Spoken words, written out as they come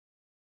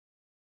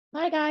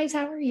Hi guys,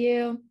 how are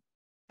you?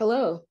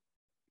 Hello.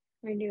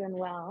 We're doing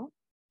well.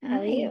 How are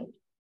Hi, you?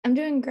 I'm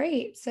doing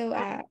great.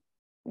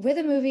 With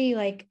a movie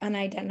like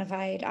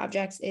Unidentified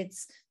Objects,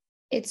 it's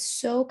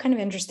so kind of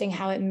interesting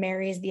how it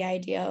marries the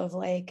idea of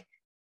like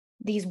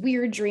these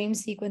weird dream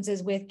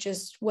sequences with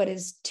just what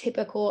is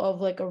typical of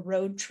like a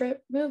road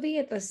trip movie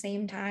at the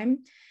same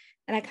time.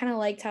 And I kind of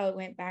liked how it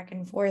went back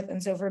and forth.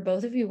 And so for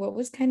both of you, what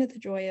was kind of the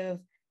joy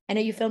of, I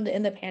know you filmed it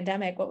in the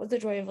pandemic, what was the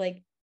joy of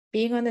like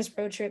being on this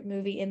road trip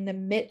movie in the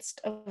midst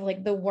of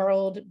like the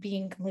world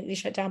being completely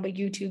shut down, but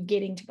you two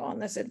getting to go on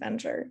this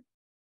adventure?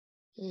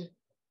 Mm.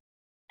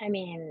 I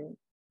mean,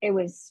 it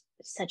was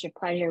such a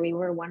pleasure. We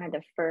were one of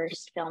the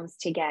first films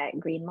to get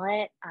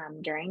greenlit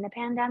during the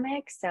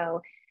pandemic.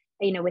 So,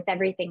 with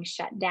everything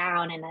shut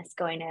down and us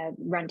going to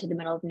run to the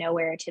middle of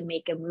nowhere to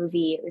make a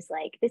movie, it was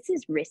like, this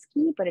is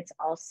risky, but it's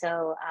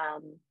also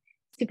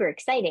super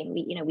exciting.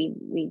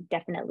 We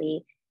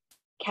definitely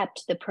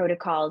kept the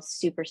protocols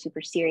super super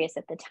serious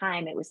at the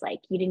time. It was like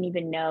you didn't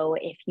even know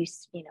if you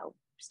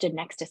stood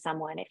next to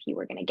someone if you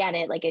were going to get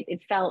it. Like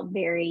it felt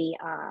very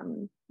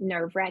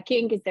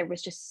nerve-wracking because there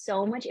was just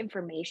so much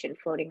information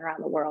floating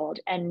around the world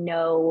and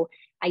no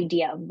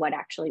idea of what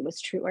actually was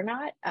true or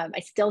not. I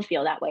still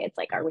feel that way. It's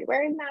like, are we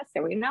wearing masks,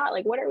 are we not,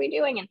 like what are we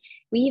doing? And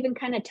we even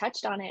kind of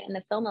touched on it in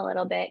the film a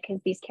little bit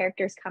because these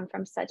characters come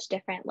from such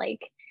different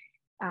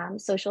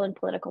social and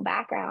political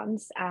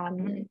backgrounds.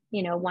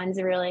 One's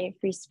a really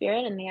free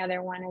spirit, and the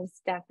other one is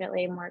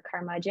definitely more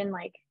curmudgeon,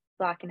 like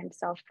blocking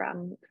himself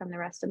from the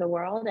rest of the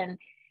world. And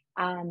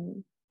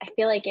I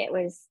feel like it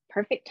was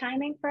perfect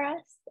timing for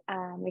us.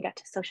 We got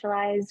to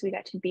socialize, we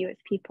got to be with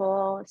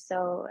people,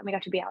 and we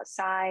got to be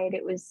outside.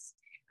 It was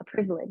a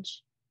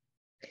privilege.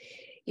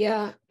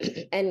 Yeah,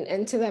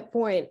 and to that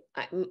point,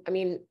 I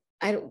mean,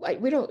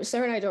 we don't,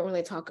 Sarah and I don't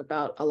really talk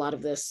about a lot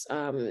of this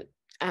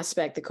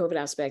aspect, the COVID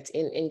aspect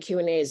in Q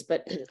and A's,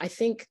 but I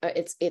think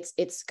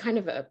it's kind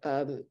of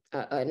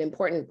an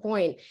important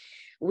point.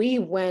 We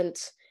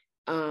went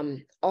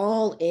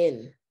all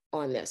in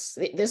on this.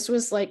 This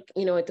was like,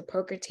 at the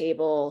poker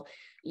table,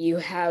 you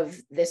have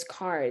this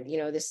card,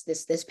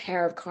 this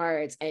pair of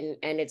cards, and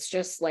it's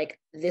just like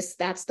this,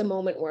 that's the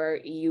moment where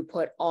you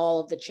put all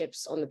of the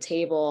chips on the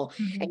table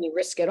and you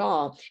risk it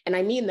all. And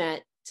I mean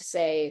that to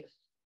say,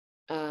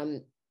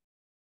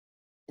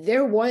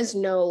 there was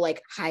no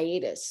like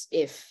hiatus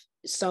if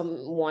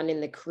someone in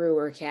the crew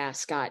or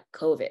cast got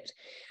COVID.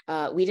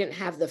 We didn't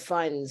have the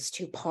funds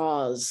to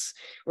pause,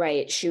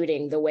 right,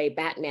 shooting the way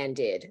Batman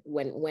did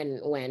when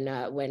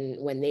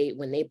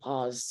they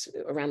paused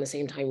around the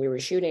same time we were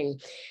shooting.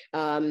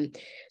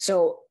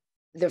 So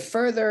the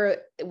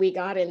further we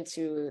got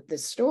into the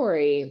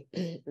story,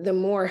 the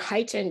more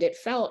heightened it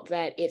felt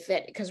that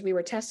because we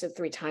were tested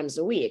 3 times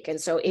a week. And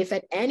so if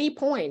at any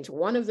point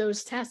one of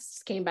those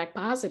tests came back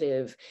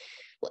positive,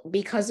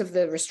 because of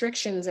the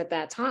restrictions at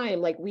that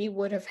time, like we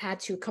would have had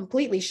to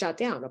completely shut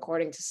down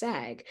according to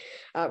SAG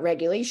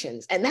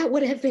regulations. And that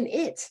would have been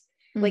it.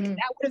 Like that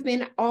would have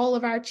been all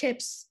of our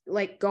chips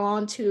like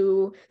gone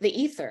to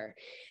the ether.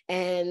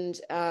 And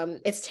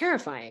it's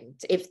terrifying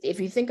if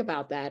you think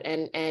about that,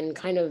 and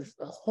kind of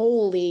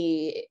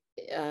wholly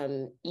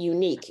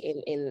unique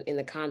in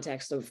the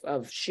context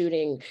of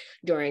shooting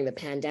during the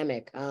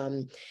pandemic.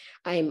 I'm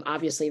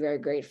obviously very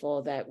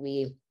grateful that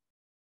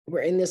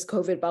we're in this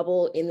COVID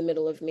bubble in the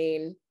middle of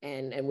Maine,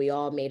 and we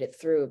all made it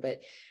through.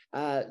 But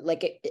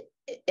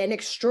an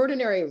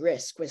extraordinary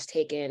risk was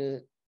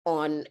taken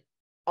on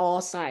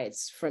all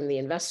sides, from the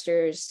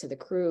investors to the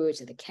crew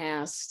to the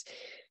cast.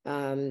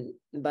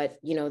 But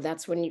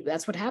that's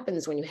what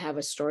happens when you have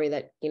a story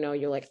that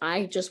you're like,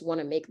 I just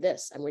want to make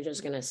this, and we're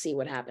just gonna see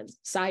what happens.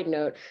 Side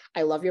note,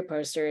 I love your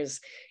posters.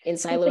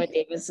 Inside Llewyn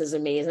Davis is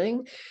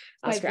amazing.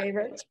 My Oscar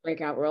favorite. Isaac's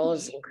breakout role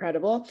is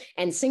incredible.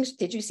 And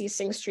did you see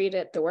Sing Street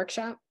at the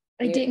workshop?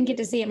 I didn't get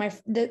to see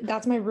it.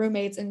 That's my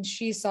roommates, and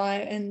she saw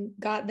it and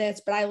got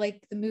this, but I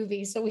liked the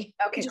movie, so we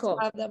Okay, just cool.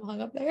 have them hung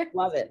up there.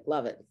 Love it.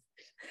 Love it.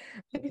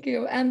 Thank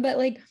you. But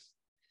like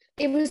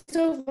it was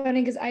so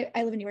funny because I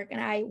live in New York,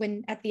 and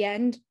when at the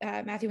end,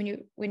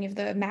 Matthew, when you have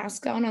the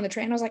mask on the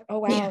train, I was like, oh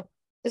wow, Yeah.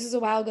 this is a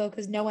while ago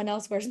because no one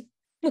else wears.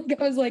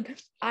 Like I was like,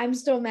 I'm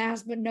still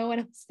masked, but no one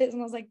else is,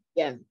 and I was like,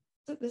 Yeah.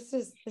 This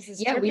is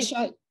Yeah,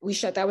 trippy. we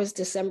shot that was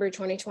December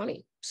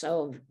 2020.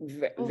 So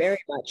very Oof.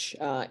 much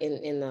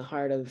in the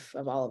heart of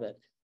all of it.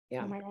 Oh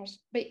Yeah. my gosh.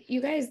 But you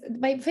guys,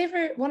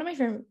 one of my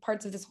favorite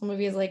parts of this whole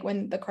movie is like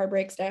when the car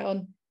breaks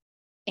down,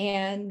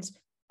 and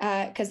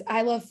because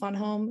I love Fun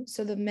Home.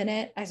 So the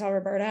minute I saw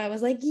Roberta, I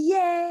was like,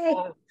 yay.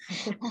 Uh,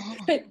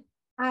 But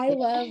I yeah,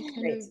 love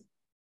kind great. of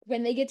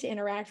when they get to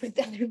interact with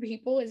other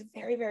people is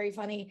very, very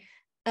funny.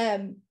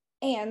 And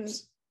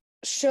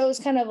shows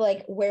kind of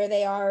like where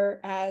they are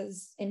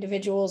as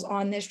individuals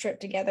on this trip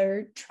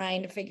together,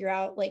 trying to figure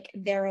out like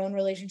their own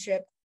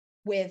relationship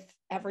with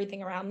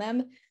everything around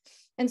them.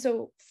 And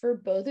so for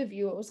both of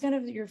you, what was kind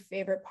of your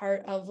favorite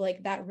part of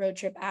like that road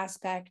trip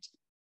aspect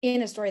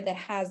in a story that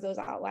has those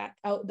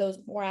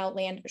more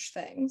outlandish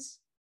things?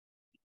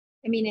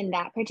 I mean, in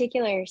that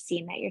particular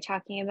scene that you're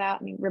talking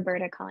about, I mean,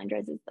 Roberta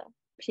Colindrez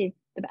she's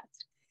the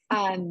best.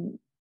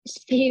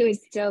 She was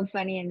so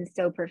funny and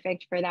so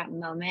perfect for that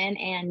moment.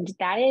 And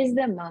that is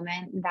the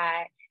moment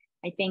that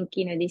I think,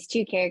 you know, these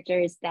two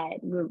characters that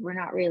we're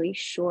not really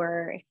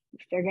sure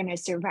if they're going to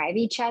survive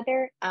each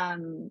other.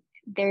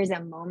 There's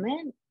a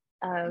moment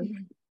of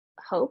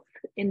hope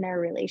in their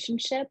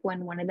relationship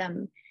when one of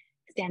them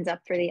stands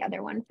up for the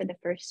other one for the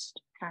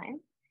first time,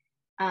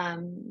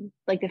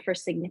 like the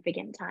first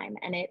significant time.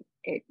 And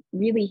it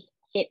really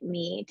hit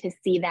me to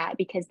see that,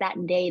 because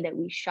that day that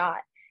we shot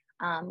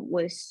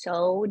was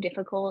so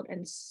difficult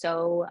and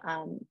so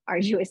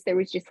arduous. There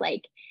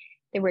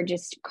were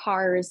just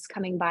cars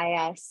coming by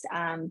us.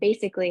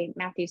 Basically,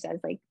 Matthew says,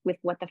 like, with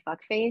what the fuck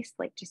face,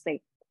 like, just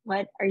like,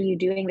 what are you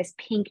doing? This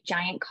pink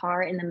giant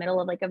car in the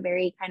middle of like a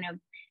very kind of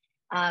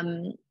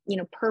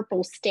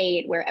purple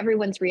state where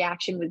everyone's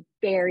reaction was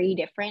very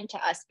different to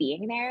us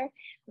being there.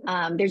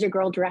 There's a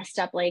girl dressed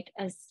up like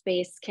a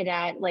space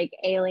cadet, like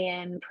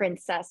alien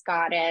princess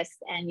goddess,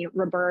 and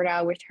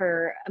Roberta with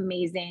her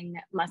amazing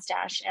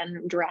mustache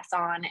and dress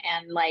on,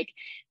 and like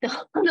the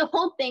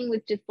whole thing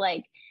was just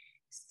like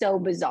so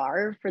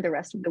bizarre for the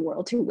rest of the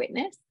world to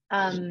witness.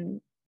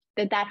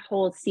 That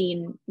whole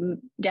scene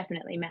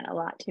definitely meant a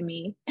lot to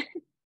me.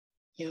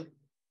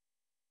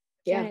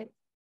 Yeah.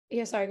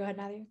 Yeah, sorry, go ahead,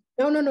 Matthew.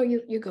 No,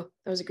 you go.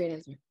 That was a great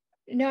answer.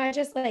 No, I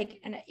just like,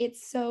 and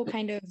it's so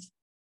kind of,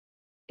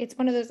 it's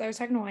one of those, I was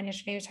talking to Juan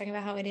yesterday, I was talking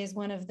about how it is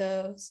one of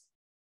those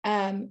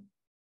out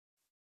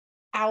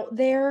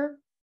there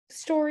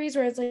stories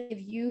where it's like, if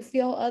you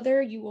feel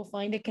other, you will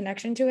find a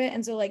connection to it.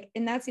 And so like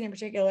in that scene in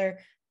particular,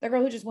 the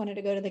girl who just wanted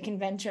to go to the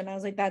convention, I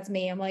was like, that's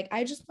me. I'm like,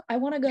 I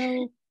want to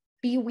go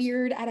be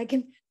weird at a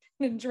convention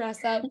and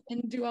dress up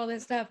and do all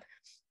this stuff.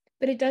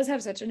 But it does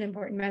have such an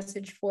important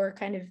message for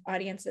kind of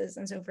audiences.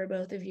 And so for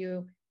both of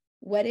you,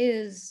 what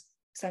is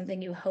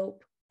something you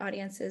hope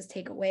audiences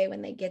take away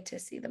when they get to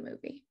see the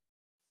movie?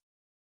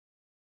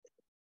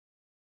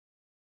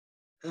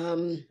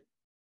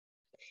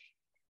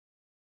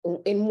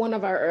 In one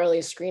of our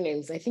early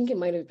screenings, I think it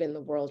might have been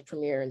the world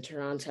premiere in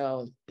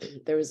Toronto,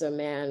 there was a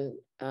man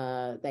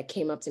that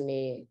came up to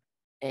me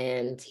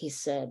and he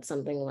said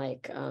something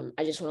like,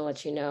 I just want to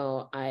let you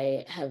know,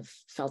 I have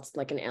felt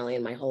like an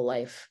alien my whole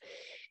life.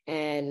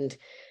 And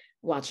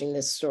watching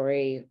this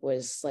story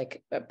was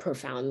like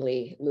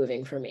profoundly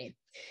moving for me.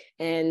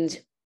 And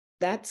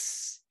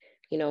that's,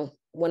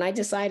 when I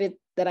decided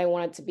that I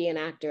wanted to be an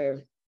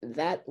actor,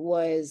 that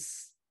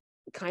was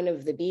kind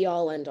of the be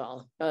all end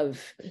all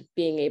of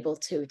being able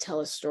to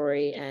tell a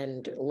story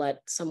and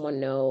let someone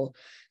know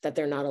that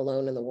they're not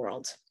alone in the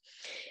world.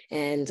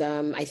 And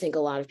I think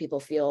a lot of people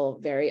feel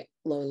very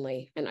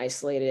lonely and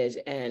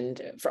isolated, and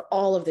for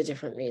all of the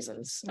different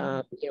reasons.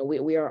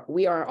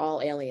 We are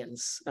all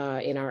aliens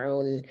in our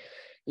own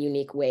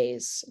unique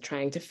ways,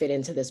 trying to fit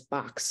into this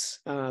box.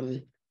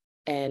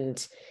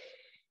 And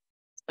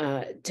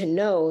to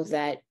know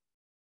that,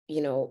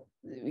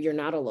 you're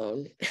not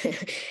alone,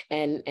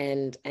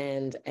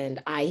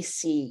 and I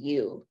see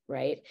you,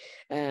 right?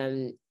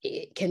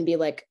 It can be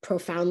like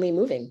profoundly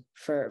moving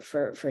for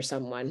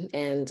someone.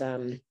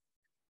 And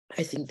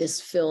I think this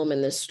film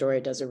and this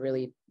story does a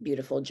really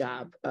beautiful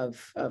job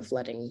of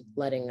letting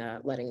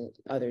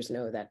others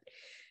know that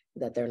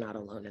they're not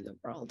alone in the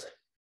world.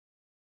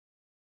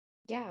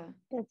 Yeah,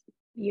 that's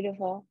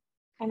beautiful.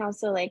 And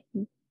also, like,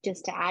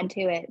 just to add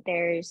to it,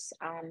 there's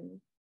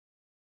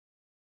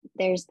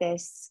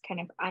this kind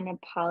of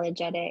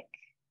unapologetic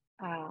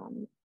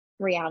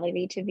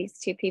reality to these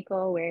two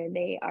people where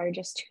they are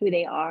just who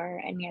they are,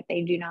 and yet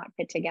they do not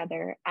fit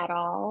together at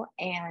all.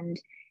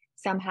 And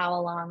somehow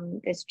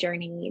along this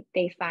journey,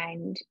 they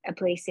find a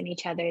place in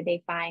each other.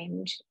 They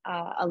find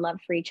a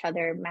love for each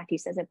other. Matthew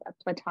says a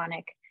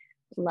platonic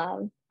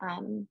love.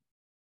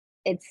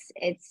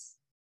 It's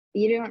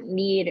you don't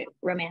need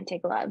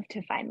romantic love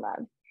to find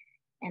love.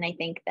 And I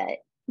think that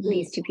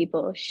these two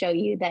people show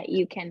you that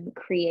you can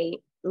create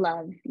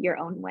love your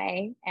own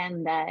way,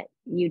 and that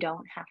you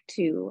don't have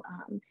to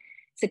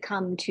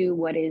succumb to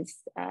what is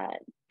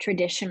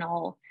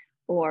traditional,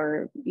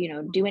 or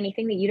do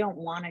anything that you don't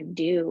want to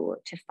do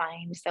to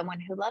find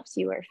someone who loves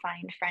you or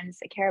find friends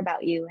that care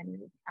about you.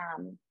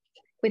 And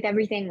with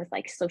everything, with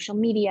like social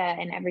media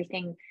and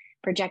everything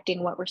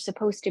projecting what we're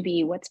supposed to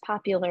be, what's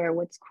popular,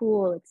 what's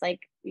cool, it's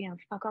like,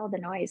 fuck all the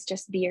noise,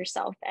 just be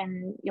yourself,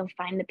 and you'll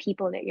find the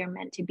people that you're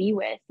meant to be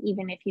with,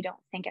 even if you don't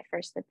think at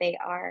first that they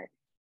are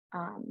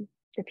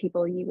the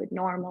people you would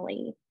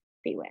normally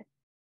be with.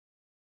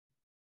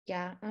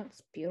 Yeah,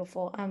 that's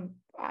beautiful.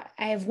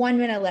 I have 1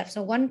 minute left,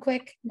 so one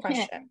quick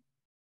question.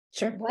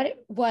 Sure. What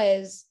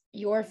was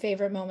your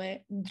favorite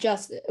moment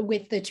just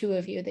with the two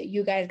of you that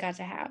you guys got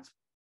to have?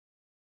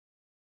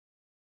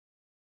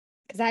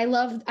 Because I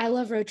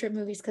love road trip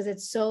movies because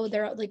it's so,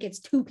 they're like, it's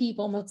two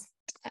people most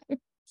of the time.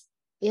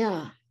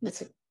 Yeah,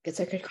 that's a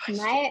good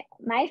question.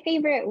 My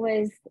favorite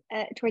was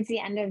towards the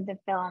end of the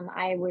film.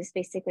 I was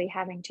basically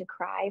having to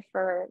cry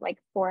for like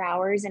 4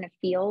 hours in a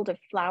field of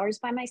flowers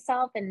by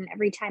myself, and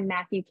every time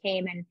Matthew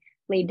came and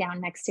laid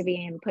down next to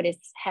me and put his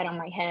head on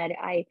my head,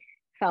 I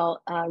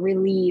felt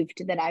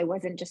relieved that I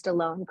wasn't just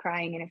alone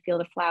crying in a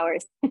field of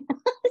flowers.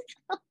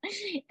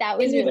 That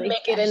was didn't even really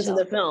make it into special.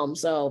 the film,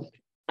 so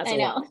that's I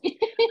know.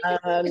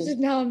 It's just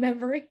now a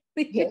memory.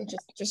 yeah,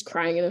 just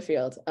crying in a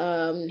field.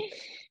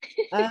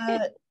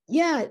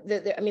 Yeah,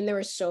 I mean, there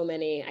were so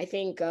many. I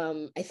think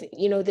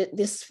you know that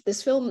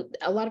this film,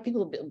 a lot of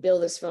people bill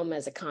this film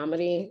as a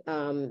comedy.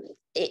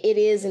 It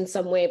is in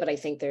some way, but I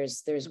think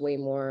there's way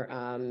more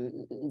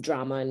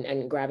drama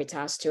and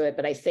gravitas to it.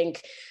 But I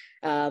think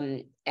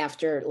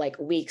after like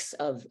weeks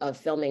of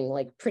filming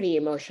like pretty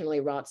emotionally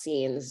wrought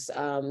scenes,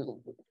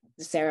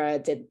 Sarah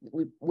did,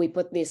 we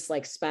put this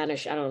like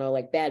Spanish, I don't know,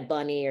 like Bad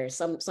Bunny or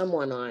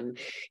someone on,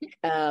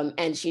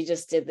 and she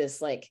just did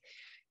this like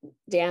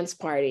dance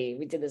party.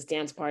 We did this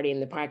dance party in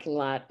the parking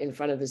lot in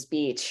front of this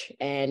beach,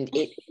 and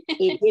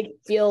it did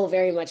feel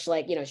very much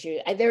like, you know,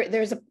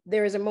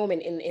 there is a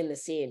moment in the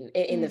scene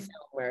in the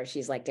film where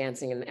she's like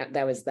dancing, and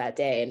that was that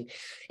day, and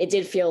it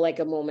did feel like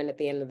a moment at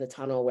the end of the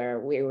tunnel where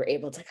we were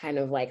able to kind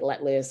of like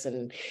let loose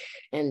and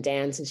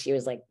dance, and she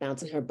was like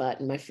bouncing her butt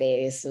in my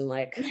face, and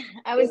like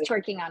I was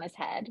twerking on his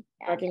head.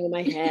 twerking in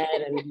my head,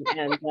 and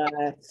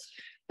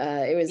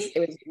it was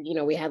you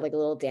know, we had like a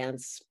little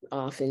dance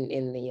off in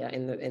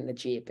the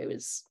Jeep. It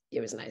was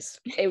nice.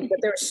 But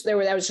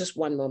that was just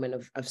one moment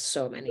of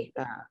so many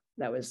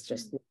that was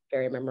just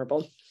very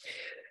memorable.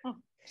 Oh,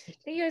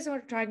 thank you guys so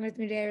much for talking with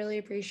me today. I really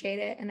appreciate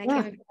it, and I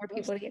can't wait for more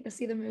people to get to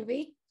see the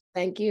movie.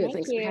 Thank you. Thank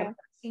Thanks you. for having us.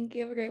 Thank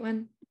you. Have a great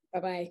one.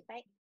 Bye-bye. Bye.